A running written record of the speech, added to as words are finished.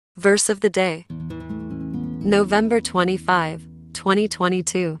Verse of the day, November 25,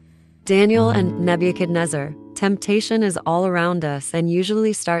 2022. Daniel and Nebuchadnezzar. Temptation is all around us and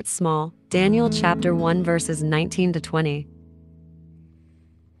usually starts small. Daniel chapter 1 verses 19 to 20.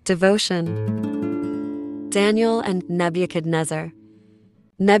 Devotion. Daniel and Nebuchadnezzar.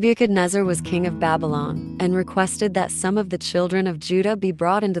 Nebuchadnezzar was king of Babylon and requested that some of the children of Judah be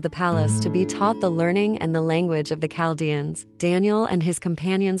brought into the palace to be taught the learning and the language of the Chaldeans. Daniel and his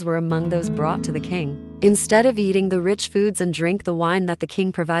companions were among those brought to the king. Instead of eating the rich foods and drink the wine that the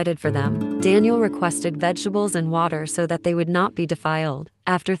king provided for them, Daniel requested vegetables and water so that they would not be defiled.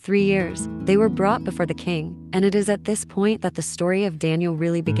 After 3 years, they were brought before the king, and it is at this point that the story of Daniel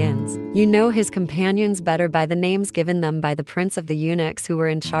really begins. You know his companions better by the names given them by the prince of the eunuchs who were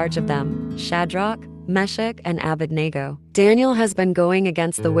in charge of them: Shadrach, Meshach and Abednego. Daniel has been going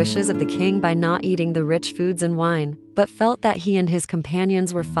against the wishes of the king by not eating the rich foods and wine, but felt that he and his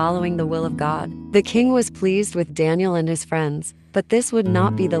companions were following the will of God. The king was pleased with Daniel and his friends, but this would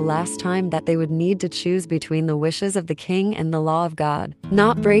not be the last time that they would need to choose between the wishes of the king and the law of God.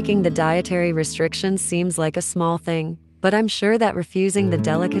 Not breaking the dietary restrictions seems like a small thing, but I'm sure that refusing the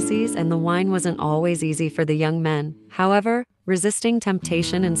delicacies and the wine wasn't always easy for the young men. However, resisting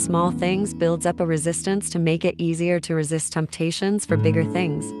temptation in small things builds up a resistance to make it easier to resist temptations for bigger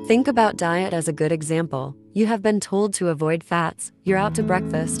things. Think about diet as a good example. You have been told to avoid fats. You're out to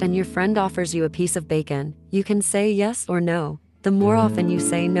breakfast and your friend offers you a piece of bacon. You can say yes or no. The more often you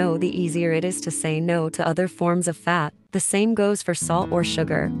say no, the easier it is to say no to other forms of fat. The same goes for salt or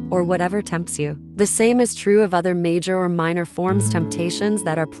sugar, or whatever tempts you. The same is true of other major or minor forms temptations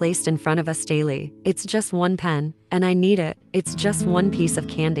that are placed in front of us daily. It's just one pen, and I need it. It's just one piece of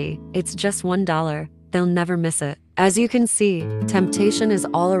candy. It's just $1. They'll never miss it. As you can see, temptation is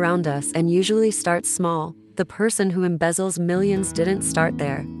all around us and usually starts small. The person who embezzles millions didn't start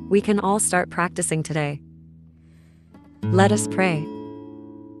there. We can all start practicing today. Let us pray.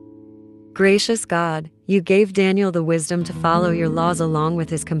 Gracious God, you gave Daniel the wisdom to follow your laws along with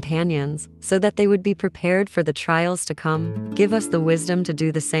his companions, so that they would be prepared for the trials to come. Give us the wisdom to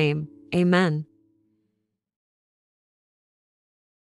do the same. Amen.